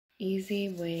easy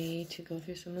way to go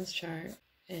through someone's chart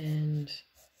and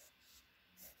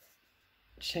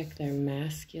check their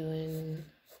masculine,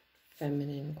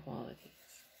 feminine qualities.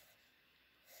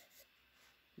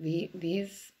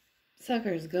 These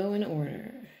suckers go in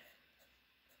order.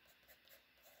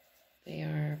 They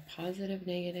are positive,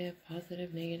 negative,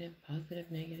 positive, negative, positive,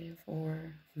 negative,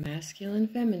 or masculine,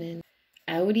 feminine,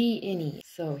 outie, innie.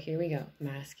 So here we go.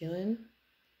 Masculine,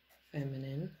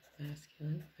 feminine,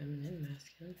 masculine, feminine,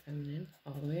 masculine, feminine,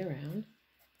 all the way around.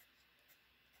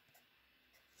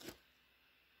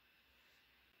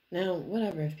 Now,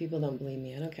 whatever, if people don't believe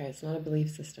me, I don't care. It's not a belief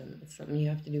system. It's something you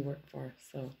have to do work for.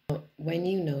 So when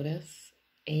you notice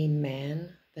a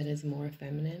man that is more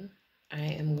feminine, I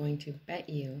am going to bet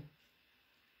you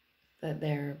that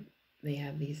they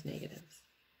have these negatives.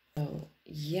 So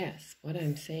yes, what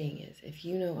I'm saying is, if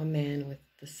you know a man with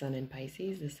the sun in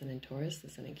Pisces, the sun in Taurus, the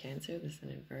sun in Cancer, the sun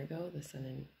in Virgo, the sun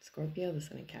in Scorpio, the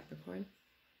sun in Capricorn,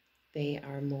 they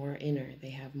are more inner.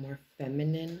 They have more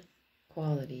feminine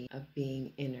quality of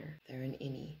being inner. They're an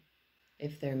innie.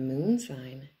 If their moon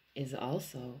sign is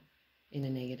also in a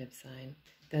negative sign,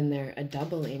 then they're a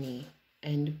double innie.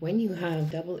 And when you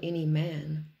have double innie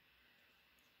man,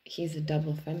 he's a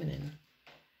double feminine.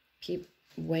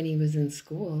 When he was in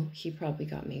school, he probably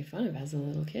got made fun of as a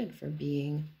little kid for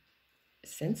being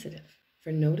sensitive,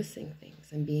 for noticing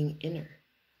things and being inner.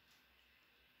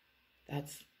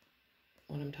 That's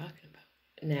what I'm talking about.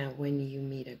 Now, when you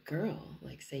meet a girl,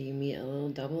 like say you meet a little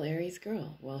double Aries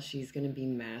girl, well, she's going to be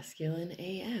masculine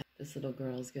AF. This little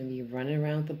girl is going to be running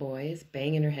around with the boys,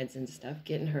 banging her heads into stuff,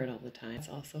 getting hurt all the time. That's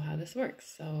also how this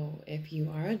works. So if you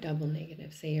are a double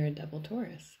negative, say you're a double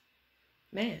Taurus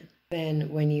man, then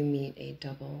when you meet a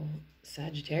double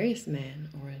Sagittarius man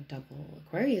or a double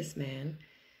Aquarius man,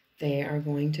 they are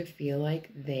going to feel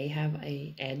like they have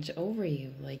an edge over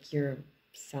you, like you're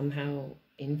somehow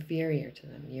inferior to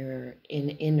them. You're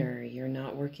inner, you're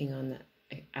not working on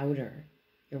the outer,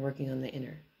 you're working on the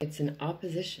inner. It's an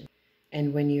opposition.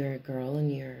 And when you're a girl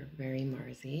and you're very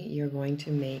Marsy, you're going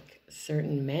to make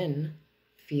certain men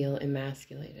feel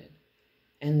emasculated.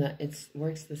 And it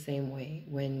works the same way.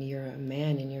 When you're a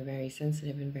man and you're very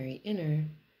sensitive and very inner,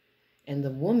 and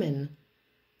the woman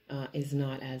is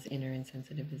not as inner and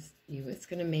sensitive as you, it's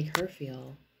going to make her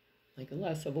feel like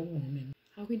less of a woman.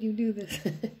 How could you do this?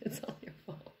 It's all your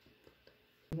fault.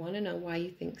 You want to know why you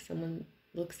think someone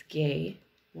looks gay?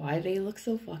 Why they look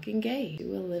so fucking gay?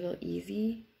 Do a little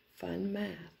easy, fun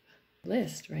math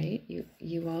list, right?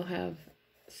 You all have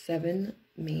 7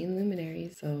 main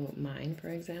luminaries. So mine, for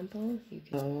example, you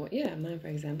can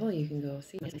go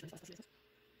see.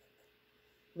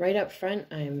 Right up front,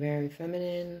 I am very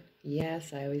feminine.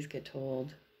 Yes, I always get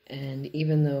told. And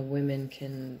even though women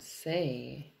can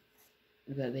say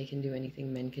that they can do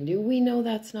anything men can do, we know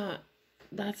that's not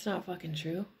fucking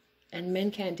true. And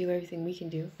men can't do everything we can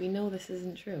do. We know this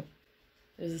isn't true.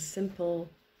 There's a simple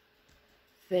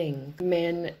thing.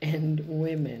 Men and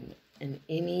women, an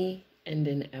innie and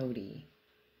an outie.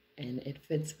 And it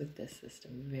fits with this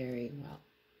system very well.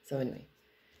 So anyway,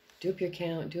 do up your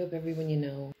count, do up everyone you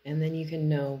know, and then you can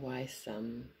know why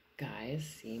some guys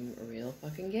seem real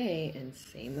fucking gay, and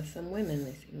same with some women.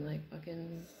 They seem like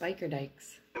fucking biker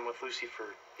dykes. Been with Lucy for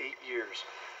 8 years.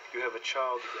 You have a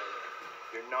child together.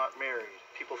 You're not married.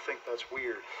 People think that's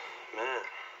weird. Man,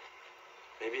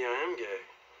 maybe I am gay.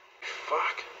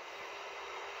 Fuck.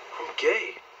 I'm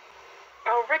gay.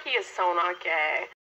 Oh, Ricky is so not gay.